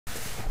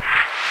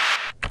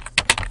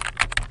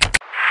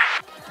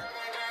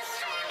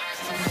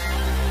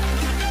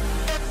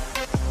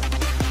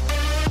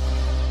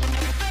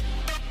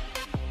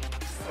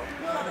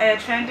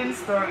trending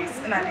stories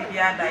and I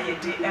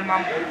did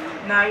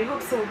now you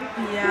hope so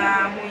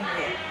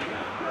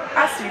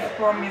as you've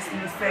promised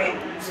me say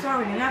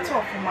story not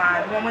talk for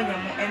my woman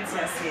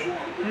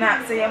you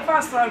now say your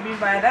first story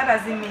by that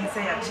doesn't mean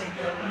say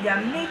we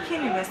are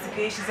making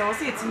investigations. I will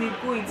say to me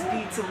go into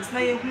details now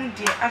you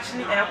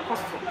actually a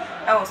possible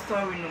our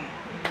story no.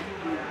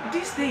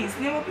 These days,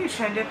 never be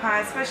trending,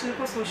 especially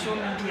for social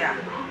media.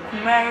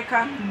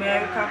 Kumerica,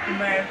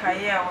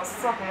 yeah, or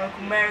so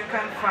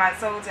Kumerican fans.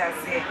 So I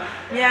say,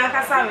 yeah,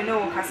 Casa, we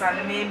know Casa,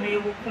 the main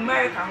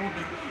Kumerica will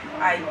be.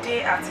 I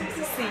dare at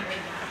Mississippi,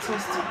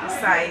 toast to the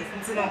size.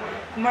 You know,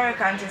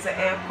 Kumerican is a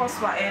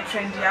cost air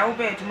trendy. I will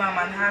be to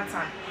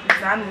Manhattan.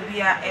 Then will be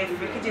a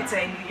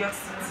fricator in New York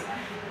City.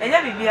 And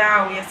yet, we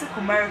are still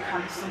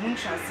Kumerican, so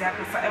Munchas,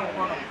 Yakasa,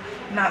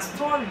 now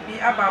story be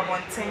about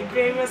one time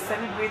various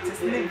celebrities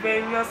in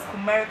various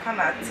American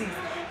artists.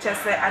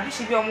 Just say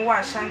addition be more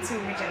Ashanti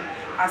region.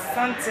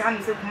 Asante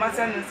and the Kumasi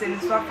and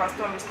the Swapa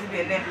stories to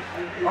be them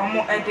or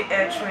more at the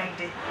air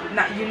trendy.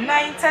 Now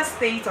United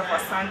States of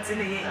Asante,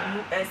 the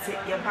USA,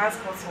 your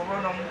passports for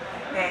one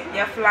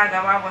your flag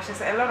about what she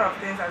said. A lot of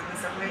things has been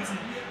celebrating.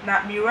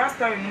 Now Mira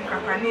story in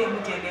Kapane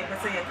immediately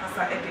say your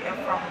casa at the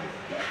airport.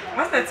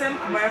 Once the term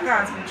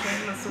Kumerica has been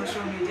trending on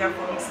social media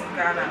for weeks in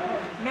Ghana,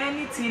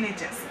 many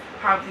teenagers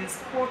have been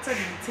spotted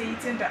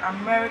imitating the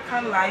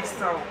American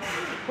lifestyle,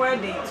 where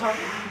they talk,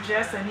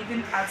 dress, and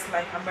even act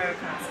like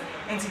Americans.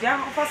 And today,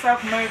 for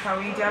South America,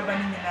 we are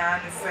banning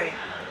and say,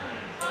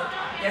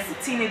 yes,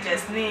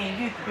 teenagers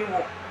name youth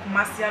people,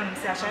 Kumasi and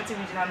Ashanti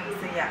regional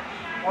say,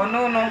 or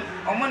no,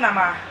 or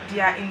Monama,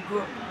 they are in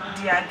group,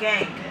 they are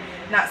gang.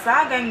 Now,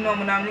 Sagang no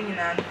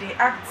they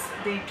act,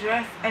 they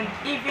dress, and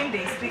even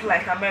they speak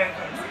like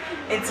Americans.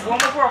 It's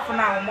one more for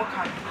now, more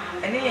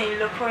and then you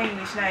look for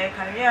English now, you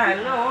can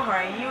hello, how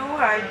are you?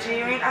 Are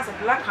Jane as a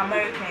black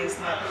Americans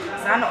now?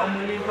 Son or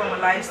live from a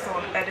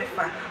lifestyle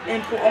edify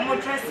and put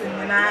almost dressing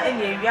and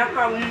you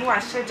yakka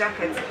wash a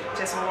jacket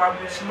just for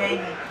what which made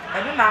me.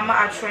 I don't know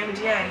a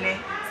trendy and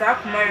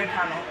South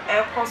Americano,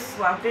 air costs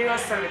were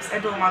various celebs, I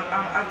don't want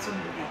to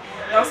be.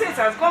 Now, since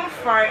it has gone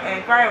far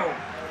viral.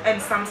 And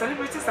some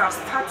celebrities have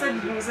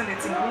started using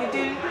it,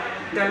 including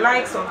the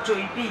likes of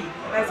Joy B.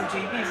 That's a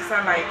Joy B. So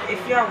like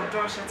Efia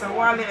Odo, Shatta,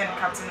 Wale, and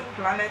Captain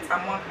Planet,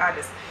 among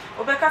others.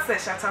 Obeka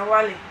says Shatta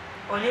Wale,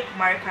 only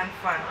Kumerican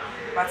fan,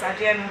 but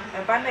again,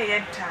 a banner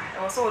yet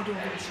also do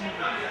which movie.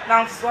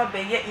 Now swap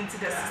yet into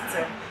the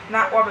system.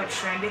 Now what a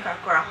trend they can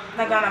cry.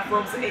 Now Ghana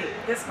folks, hey,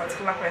 this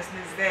particular person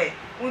is there.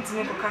 Won't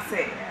you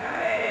say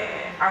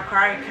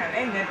American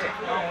and then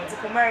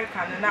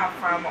Kumerican and now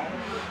farmer.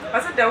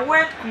 But the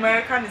word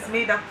Kumerican is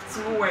made up of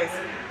two words.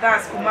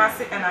 That's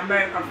Kumasi and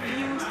America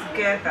fused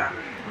together,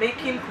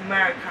 making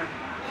Kumerican.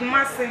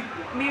 Kumasi,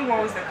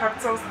 meanwhile, is the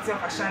capital city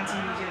of Ashanti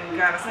region in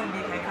Ghana. Some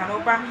big and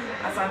Kanoba,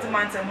 Asante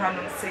Mountain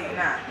Hanum say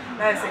now.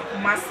 That is a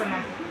Kumasi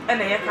and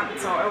the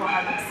capital, I will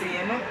have them say,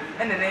 you know,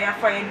 and then they are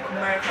flying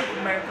Kumerica.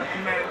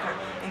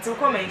 Until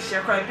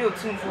Kumerica, I built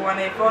two for one,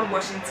 I found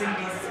Washington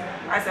DC.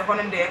 As a one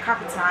of their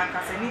capital,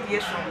 because I need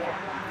years from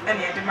and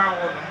yet the man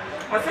woman.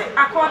 But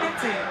according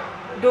to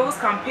those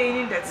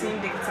campaigning the team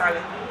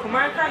digitally,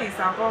 Kumerica is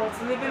about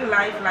living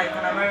life like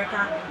an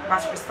American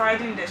but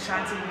residing in the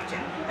Ashanti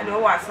region and the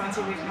whole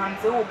Ashanti region and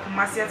the whole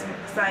Kumasi to be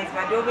precise,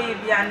 but the way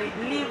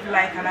you live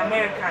like an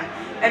American.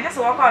 And just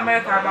walk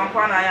America about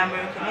one I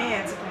American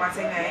and to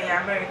Kumasi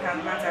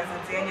American matters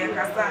and your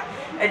casta.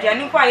 And you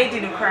knew quite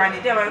in the crown,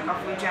 the American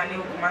food journey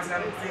Kumasi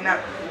and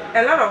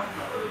a lot of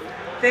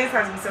things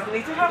has been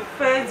circulated. Her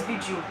first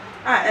video,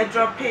 a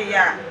drop pay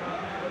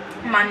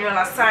manual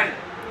aside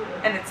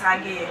and the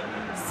tag here.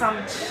 Some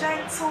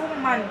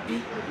gentleman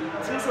be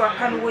since I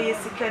can't wait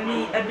to can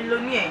a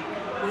billionaire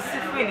was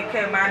free in the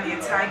care man the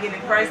tag in the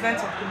president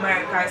of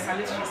Kumerica is a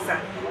little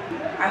son.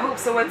 I hope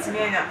so. What's me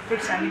and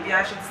picture and maybe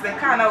I should say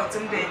can out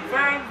today.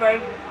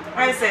 Very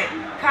I say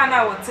can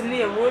out to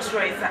me a Rolls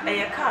Royce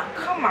a car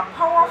come a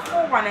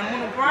powerful one and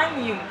moon brand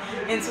new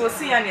into a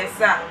sea and yes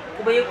sir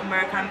obey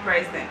American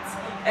president.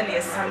 And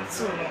yes,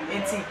 Samsung.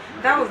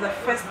 That was the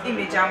first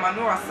image I'm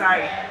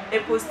sorry. I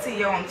posted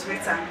here on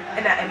Twitter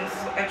and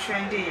a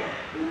trendy.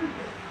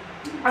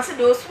 I said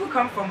those who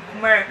come from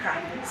Kumerica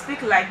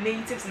speak like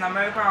natives in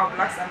America or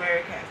blacks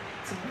Americans.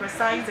 To be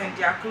precise, and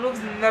their clothes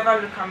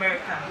never look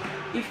American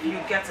if you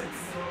get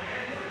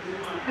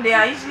it. They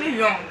are usually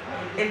young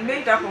and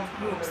made up of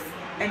groups.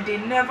 And they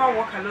never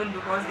walk alone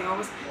because they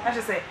always, I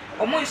should say,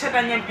 Omo Shatta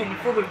and penny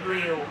for the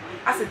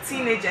as a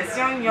teenagers,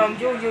 young,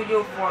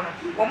 yo, for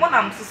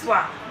Omonam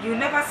Suswa, you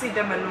never see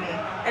them alone.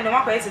 And the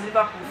market is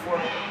Liverpool for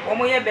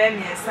Omo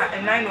Yabemi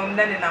and 9 on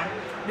Denham.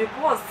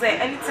 Because say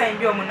anytime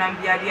you're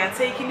Monambia, they are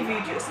taking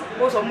videos.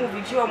 Also,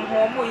 movie,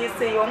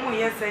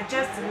 yes,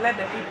 just to let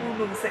the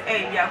people know, say,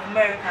 hey, we are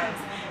Americans.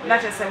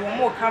 Not just say, one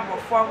more cup of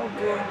four who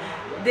do.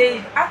 They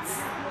act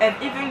and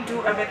even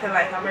do everything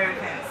like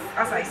Americans,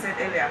 as I said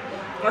earlier.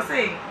 Was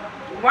saying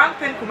one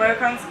thing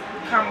Americans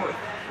come with,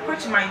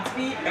 which might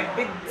be a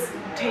bit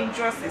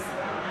dangerous, is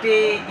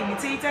they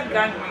imitated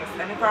gangrene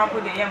and the crowd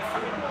put the yemfa.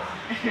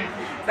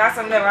 That's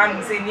something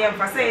I'm saying.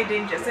 Yemfa say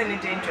dangerous, any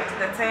dangerous.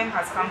 The time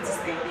has come to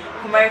stay.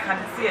 Kumerica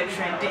to see a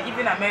trend.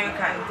 Even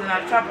American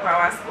Donald Trump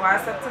was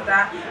accepted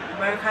that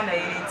American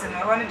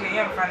and one of the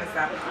yemfa is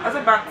that.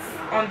 Also, but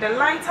on the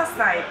lighter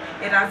side,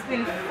 it has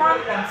been fun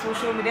on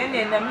social media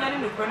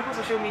and the chronicle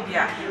social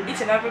media.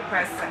 Each and every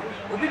person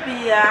will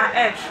be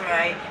a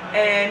try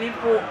and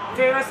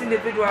various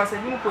individuals.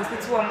 Everyone posted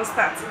to almost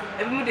start.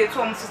 Everyone they to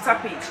almost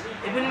start page.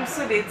 Everyone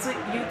so they to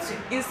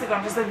YouTube,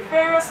 Instagram, just the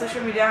various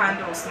social media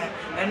handles.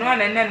 And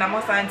one and then I'm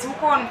also to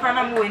call on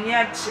Panama when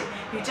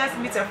you just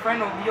meet a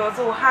friend of yours.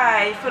 Oh,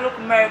 hi, fellow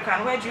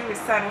American, where do you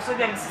reside? Also,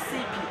 there,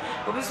 Mississippi.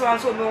 Obviously, one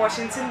so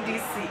Washington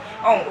DC.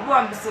 Oh,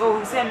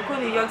 he said, I'm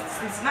going to New York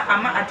City. Now,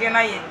 I'm at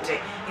Diana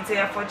yet. It's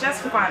here for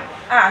just fun.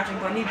 I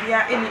drink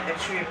Bonibia any a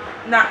trip.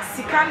 Now,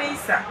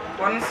 Sikanesa,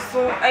 one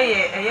so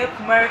a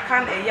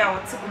American, a year or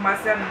two,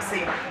 myself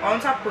say, on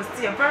top post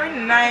a very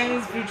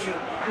nice video.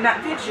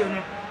 That video,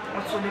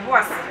 also the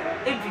was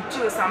a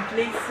video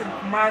someplace in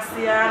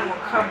Marcia or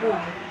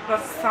Kaboom,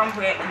 not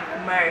somewhere in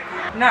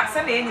Kumerica. Now,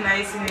 Sunday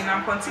nice and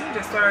I'm continuing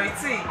the story.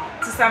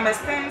 To some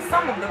extent,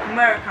 some of the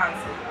Americans,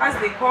 as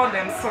they call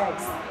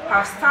themselves,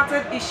 have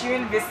started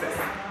issuing visas,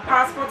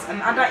 passports,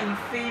 and other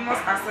infamous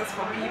assets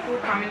for people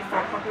coming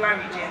from a popular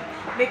region,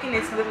 making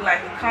it look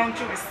like a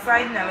country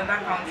residing in another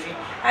country.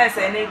 I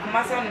say, in a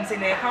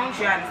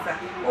country, and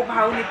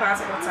how the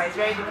passport is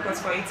very difficult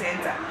for it to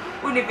enter.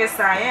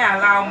 Visa, I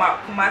allow my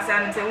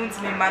Kumasa and say,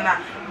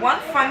 one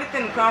funny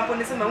thing,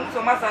 company, some of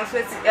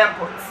the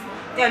airports.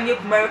 They are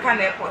American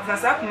airports, and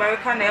South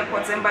American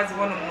airports, embassy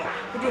one more.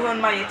 Put you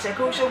on my check,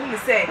 show who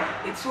say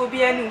it will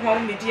be any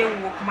home media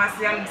walk,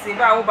 Masia, and say,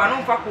 oh, but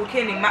no for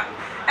cocaine,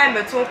 and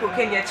the talk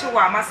cocaine, yet you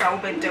are Massa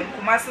over them,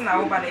 Kumasina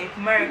over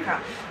America.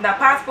 The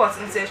passports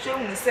and say, show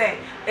me say,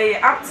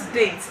 up to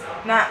date.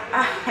 Now,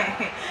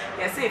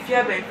 yes, if you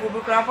have a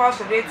book,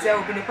 also they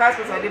tell the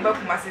passports or the book,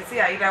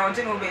 Massia, either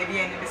general baby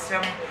and the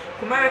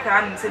Kumerica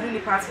and say the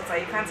passports,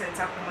 I can't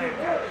enter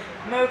Kumerica.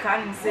 America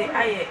and say,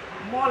 I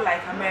more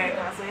like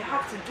America, so you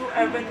have to do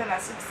everything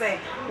as you say.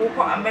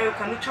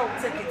 America, no child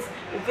tickets,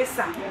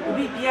 visa,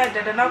 we be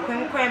that are not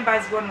going by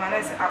one man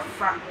as a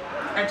fat.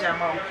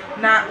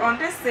 Now, on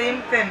this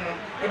same thing,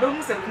 it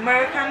almost a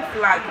American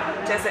flag,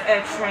 just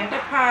a trend.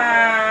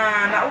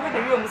 Now, over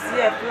the room, see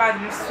a flag,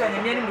 Mr.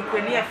 and the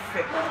Queen, a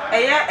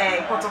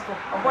protocol,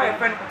 a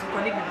boyfriend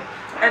protocol.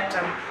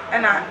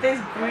 And these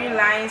green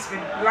lines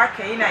with black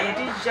and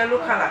yellow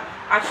color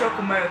actual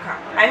Kumerica.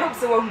 I hope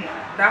so.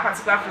 That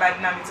particular flag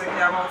now we talking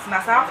about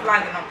NASA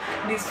flag no.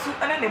 This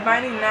and then the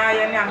binding now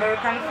any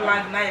American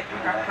flag now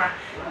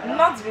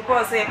not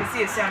because say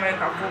see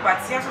America but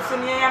yes so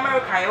near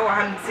America you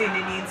have seen the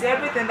needs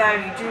everything that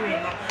we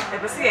doing no.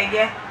 They say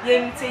yeah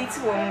imitate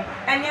one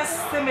and yes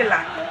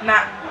similar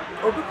now.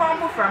 Obi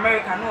come from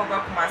America no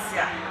about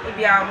Kumasia. If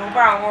you are no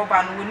ba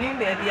no nim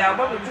baby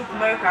about to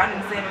America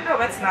and say no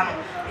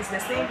it's the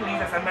same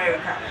place as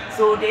America.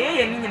 So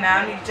they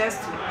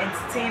just to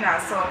entertain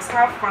ourselves,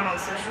 have fun on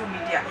social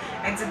media.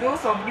 And to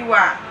those of you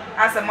are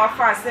as a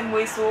mafia same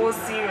way so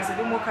serious, I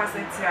don't more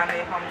cassette and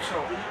a pump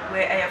show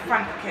where I have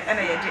fun and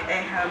I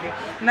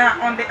did. Now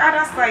on the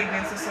other side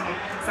then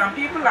some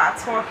people are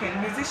talking.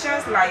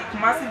 Musicians like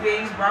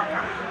Kumasi-based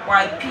rapper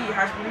YP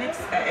has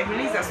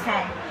released a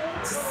song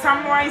to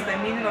summarize the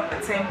meaning of the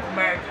term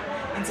Kumerica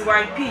into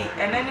YP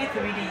and any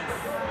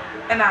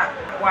 3Ds and a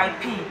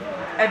YP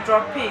a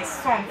drop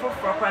piece song for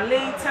a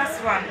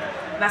latest one.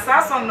 Now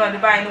that song not the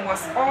buying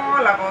was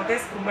all about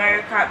this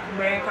Kumerica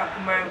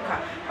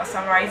or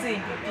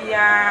summarizing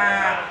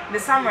the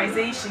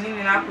summarization in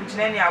an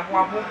Apujani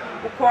Abuabu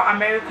who call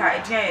America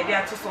a day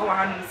to so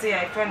I say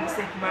I friend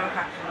say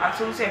Kumerica I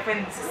told you a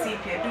friend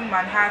Mississippi do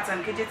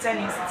Manhattan Kijitan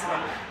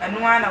Institute and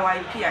one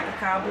YP at the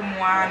Kabum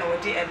one or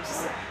day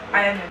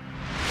I am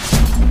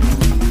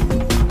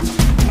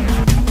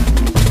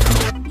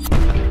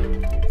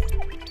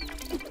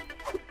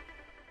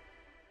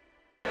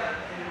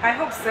I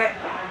hope that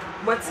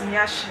what's in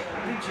your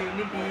video,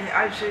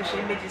 I share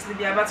images,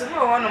 but to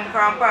know one of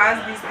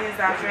campus, these things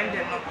are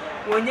trending.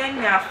 When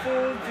you have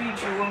full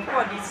video, one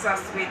call this as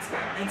wait,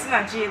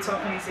 until G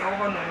talking is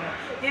over no.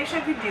 They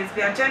show videos,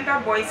 the Agenda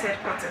Boys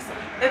headquarters.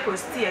 Echo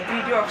see a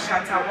video of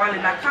Shatta Wale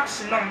and a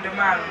caption on the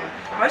man.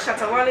 Why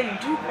Shatta Wale, you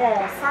do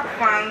all sub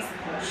fans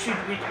should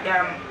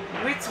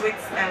retweet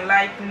and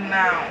like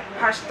now.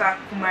 Hashtag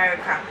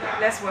Kumerica.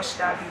 Let's watch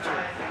that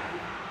video.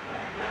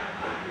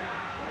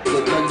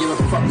 They don't give a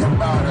fuck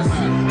about us.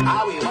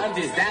 All we want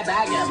is that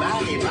bag of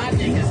money. My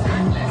niggas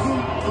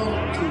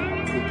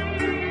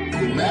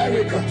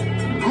Kumerica.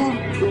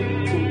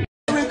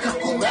 Kumerica.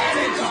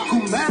 Kumerica.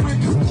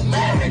 Kumerica.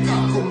 Kumerica.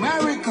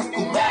 Kumerica.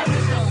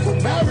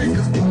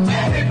 Kumerica.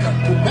 Kumerica.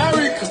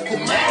 Kumerica.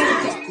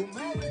 Kumerica.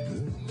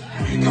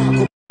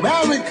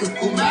 Kumerica.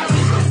 Kumerica.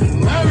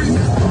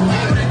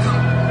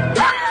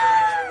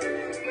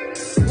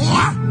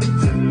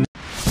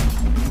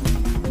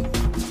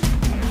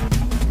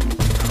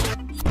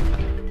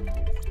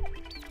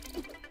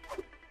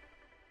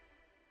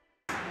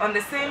 on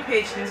the same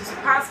page, there's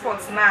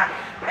passports now.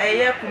 A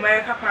year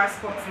Kumerica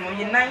passports no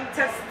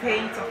United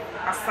States of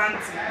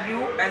Asante,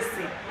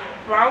 USA.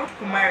 Proud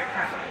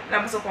Kumerica.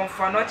 Now so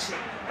confanochi.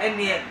 And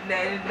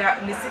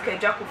the sick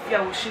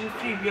Jacofia was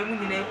free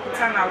women in a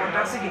Kutana or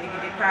Dasu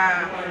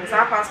Gidi. So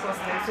our passports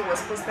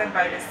was posted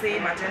by the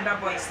same agenda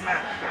boys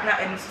now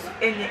and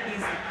any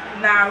easy.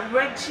 Now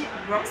Reggie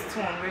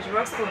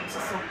Rockstone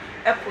so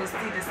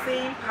posted the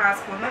same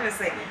passport. Not to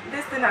say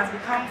this thing has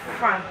become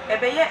fun. A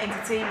better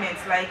entertainment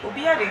like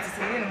Obia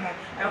entertaining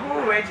a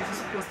whole Reggie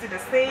to posted the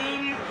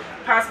same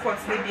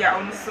passports maybe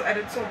are also at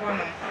the top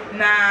one.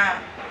 Now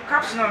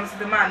caption on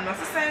the man, no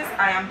sense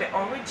I am the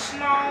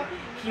original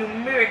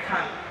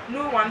Kumerica.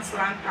 No one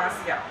slang pass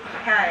here.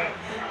 Hey,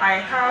 I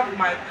have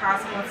my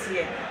passport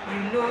here. You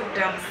know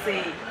them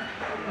say.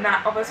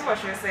 Now, obviously, what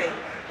should I say?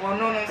 Well,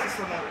 no,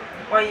 so no.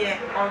 Oh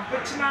yeah,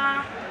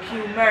 original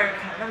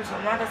Kumerica. That is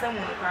one that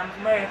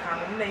Kumerica.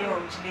 They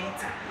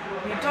originator.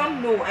 We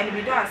don't know and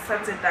we don't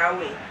accept it that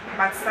way.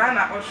 But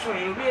Sana or show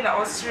you really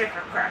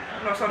Australia.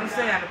 No, so I'm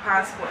saying on the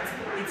passport.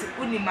 It's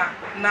Unima,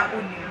 not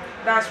Unim.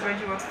 That's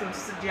Reggie Rockstone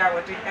to do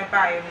our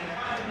buy.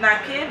 Now,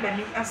 came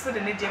me and so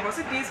the Nigeria was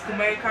these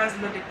Kumericans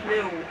know the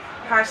play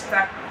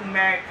hashtag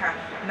Kumerica.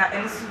 Now,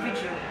 in this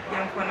video,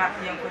 young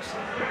question.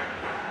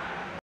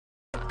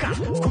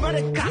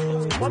 Kumerica,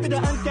 what be the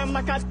anthem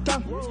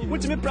Macadam?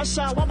 Which me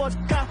pressure, what about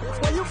car?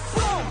 Where you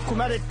from?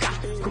 Kumerica.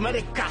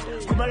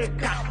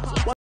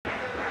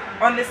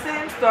 On the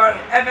same story,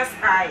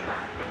 MSI.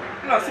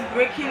 You know, so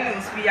breaking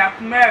news, we are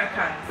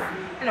Americans.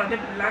 You know, the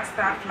Black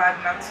Star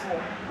flag not all.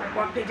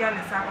 One page on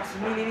the side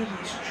meaning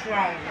he's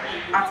strong.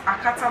 At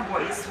Akata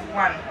Boy is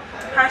one.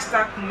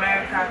 Hashtag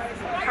Kumerica,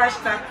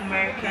 hashtag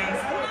Kumericans,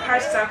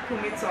 hashtag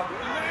Kumito,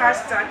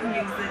 hashtag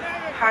music,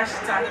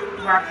 hashtag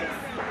rappers.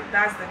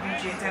 That's the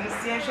video. And the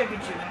same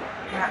video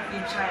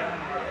in China.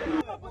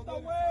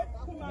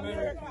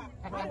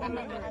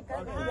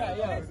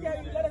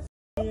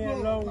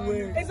 Long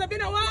way. It's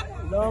been a while.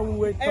 Long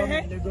way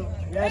coming to go.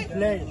 Let's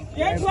play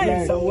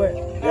somewhere.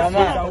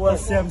 I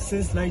was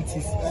since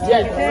 90s.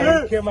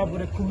 Yeah, came up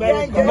with a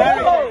Kumerica.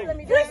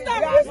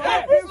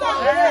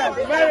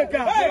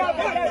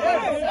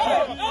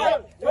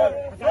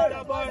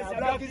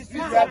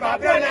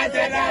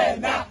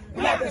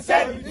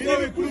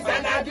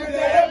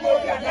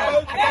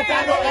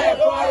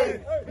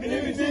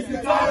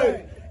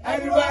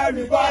 Everywhere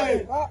we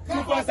Wale,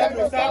 247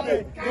 no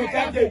stopping, no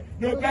camping,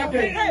 no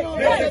camping.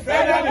 There's a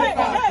friend of me,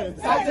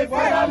 such a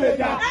friend of me,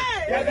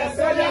 there's a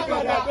soldier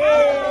for the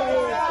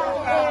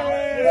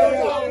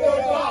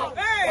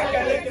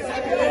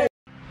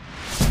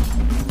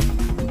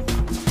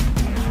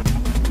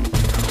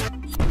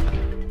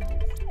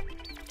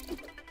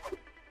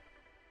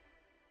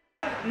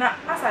Now,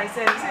 as I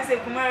said, this is a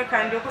Kumerica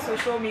and your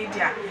social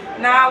media.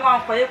 Now,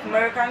 one for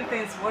Kumerican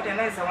things, what the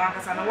next one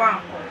has and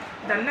one.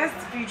 The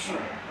next video,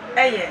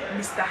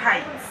 Mr.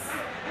 Heights.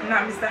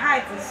 Now, Mr.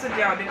 Heights is so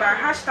there, they buy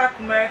hashtag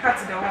Kumerica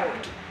to the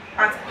world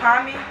at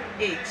Kwame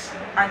H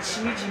at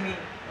Shimijimi.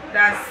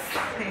 That's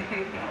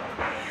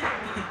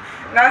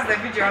the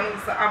video on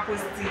also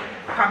posted.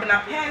 Pabna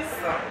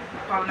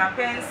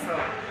pencil.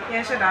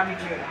 Yeah, show that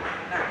video.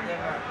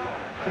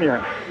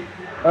 Yeah.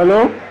 Hello?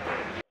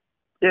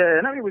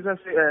 Yeah, now we was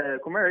just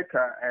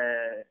Kumerica,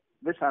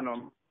 this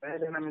one.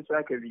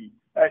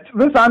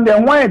 This and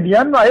then why the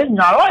end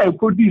I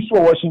could be so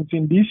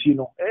Washington DC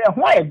no.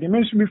 Why the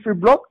means me free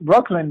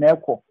Brooklyn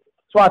Echo.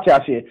 So what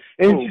I say.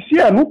 And you see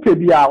a look this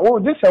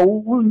a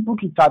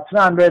look it at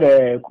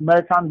 $300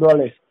 American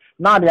dollars.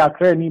 Now they are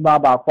creating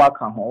Baba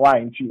Quakan.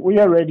 Why? We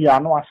are ready. I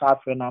know a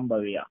for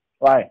number here.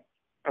 Why?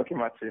 Okay,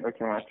 Marty.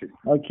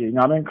 Okay,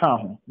 now then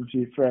come. You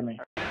see, friend me.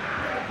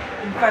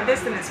 In fact, this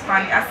thing is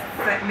funny. As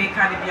me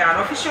can be an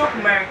official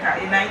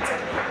Kumerica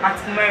United at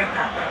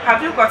Kumerica.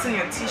 Have you gotten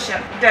your T-shirt?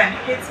 Then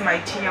hit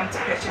my TM to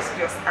purchase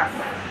yours as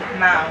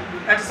now.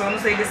 That is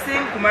almost say the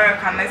same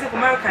Kumerica. I say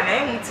Kumerica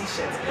na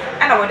T-shirt.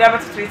 And I would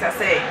ever to Twitter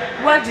say,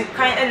 what did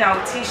kind of now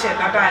T-shirt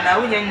that I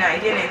will you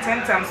idea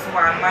 10 times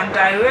one man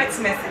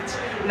direct message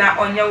now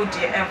on your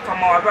dear and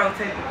from our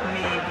router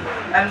maybe.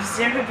 I'm just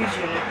saying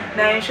video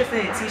now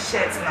interested in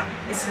T-shirts now.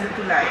 It's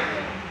looking like.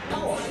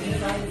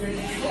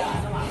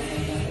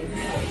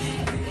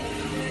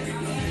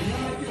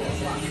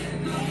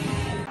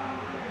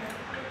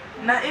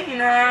 Now,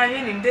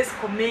 in this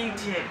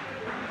comedian,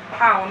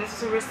 I want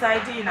to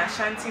reside in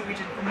Ashanti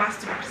region,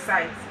 must be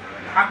precise.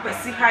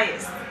 Akwesi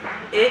highest,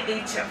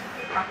 AHF,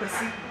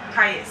 Akwesi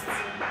highest.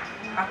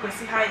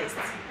 Akwesi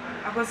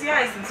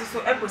highest, and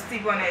so Apple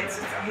Steve on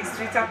his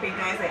Twitter page,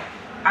 and I say,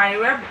 I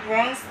read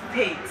Bronze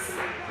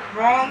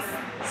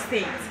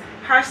States,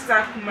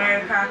 hashtag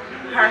Kumerica,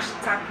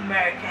 hashtag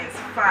Americans,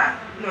 far,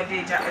 no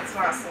danger, it's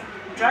awesome.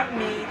 Drag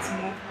me to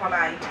move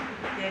polite.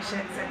 Yeah, she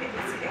said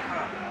it's a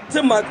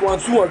Say Mark 1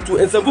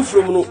 and some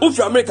from no of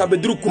America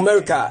bedru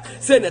Kumerica,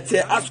 Senator,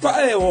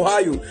 Asqua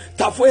Ohio,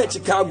 Tafoya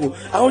Chicago,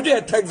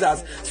 I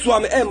Texas,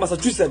 Swami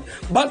Massachusetts,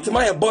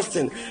 Baltimore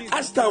Boston,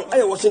 Ashtown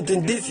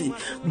Washington DC,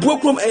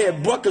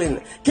 Brooklyn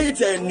Brooklyn,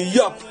 Katy New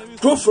York,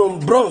 Crow from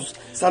Bronx,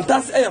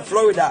 Santas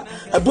Florida,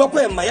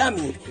 Abuapa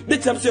Miami,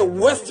 Big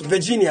West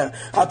Virginia,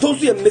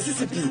 Atosu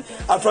Mississippi,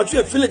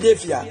 Afratu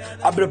Philadelphia,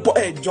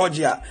 Abrepo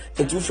Georgia,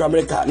 and two from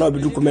America, now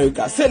bedru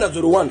Kumerica,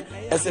 Senator 1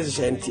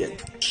 SSNT.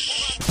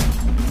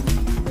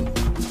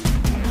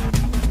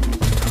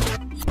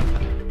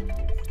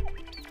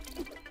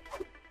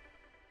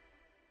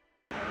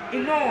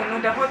 You know,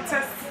 the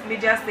hottest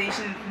media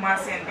station in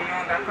Kumasi and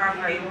beyond,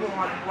 Accra, you go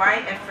on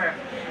YFM.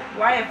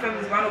 YFM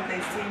is one of the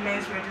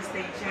famous radio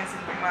stations in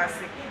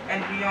Kumasi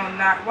and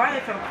beyond. That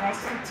YFM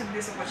constituted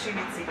this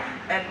opportunity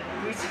and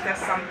reached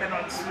something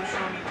on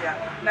social media.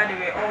 Now they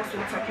were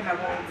also talking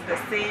about the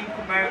same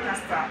Kumerica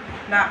star.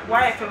 Now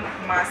YFM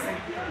Kumasi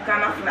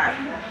Ghana flag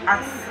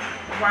at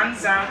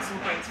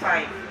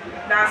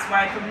 102.5. That's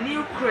why from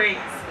New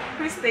Craze,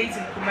 Free State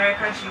in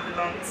Kumerica she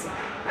belongs to.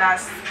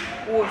 That's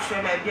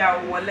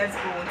let's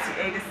go into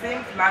the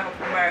same flag of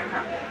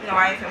Kumerica. You know,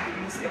 I can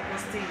use a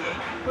posting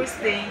Free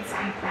State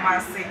in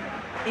Kumasi.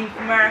 In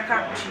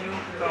Kumerica, you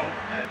belong.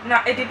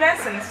 Now, it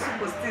depends on the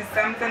supposed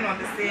something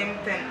on the same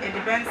thing. It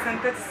depends on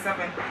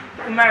 37.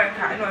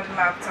 Kumerica, I know the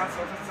laptops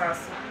of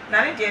the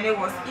now, the DNA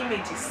was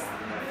images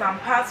from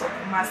parts of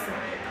Kumasi,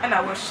 and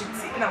I was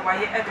shitty, and I was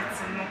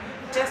editing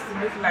just to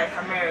look like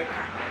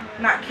America.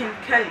 Now, King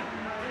Kelly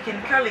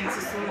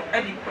is so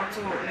edit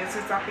photo on the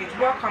sister page.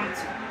 Welcome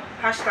to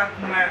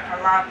 #Kumerica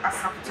Lab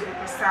Asaf to be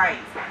precise.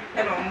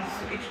 And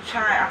also it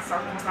try Asaf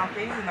for some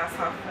places in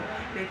Asaf.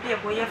 They be a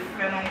boy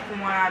on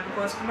Kumara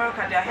because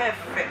Kumerica they have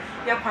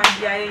ya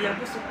Pandia, ya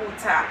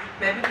Busukota,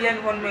 baby be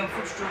one man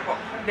foot stroke,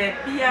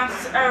 baby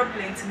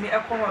airplane to me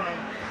a corner.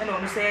 And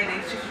on say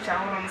they should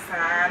on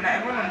and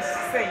I want to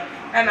say,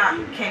 and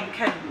I can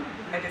Kelly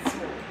and it's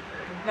all.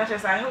 Not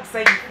just I hope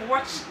say you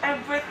watch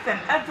everything,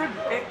 every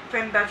big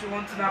thing that you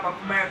want to know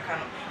about Kumerica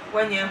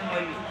when you're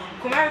home.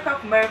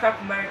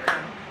 Kumerica.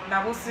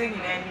 Now we'll swing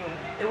in annual.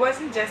 It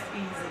wasn't just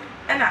easy.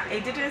 And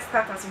it didn't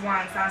start as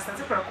once and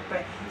started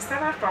preoccupying. It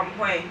started from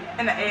where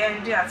and I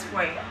ended at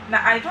where.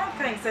 Now I don't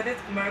think that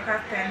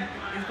Kumerica 10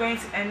 is going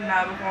to end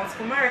now because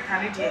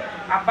Kumerica is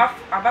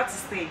about to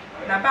stay.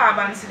 Now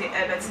Baba to the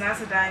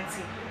Everton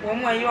Dynasty.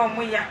 One way or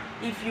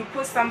if you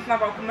put something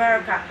about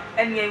Kumerica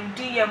and you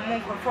do your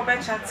monk for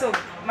better too,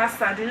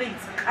 master delete.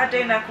 I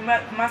didn't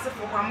master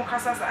for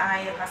Hamukasas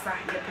I Kasa.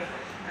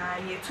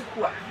 Ye took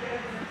what?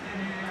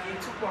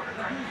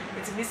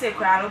 It's be say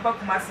cry over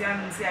Kumasi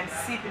and say I'm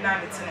sleeping on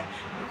it.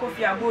 Because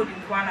you are good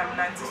in one of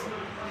 90.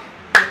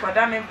 Because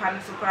that mean pan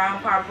to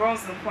crown power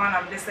bronze and one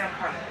of the same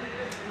pan.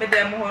 But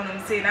them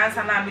who say,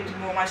 answer now with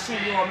more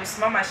machine or Miss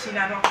Machine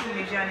and not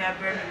Kumijania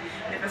Bernie.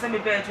 The person be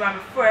better to have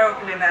before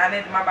Oakland and I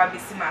let my baby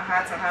see my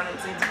heart and hand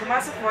to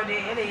Kumasi for the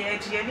LA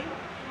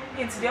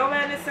into the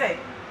awareness say.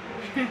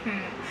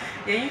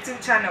 Your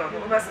YouTube channel,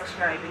 over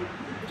subscribing,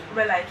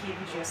 over like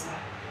videos.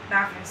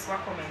 Now, I'm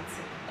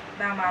commenting.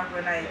 Now,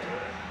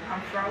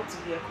 I'm proud to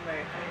be a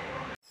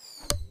Kumerican.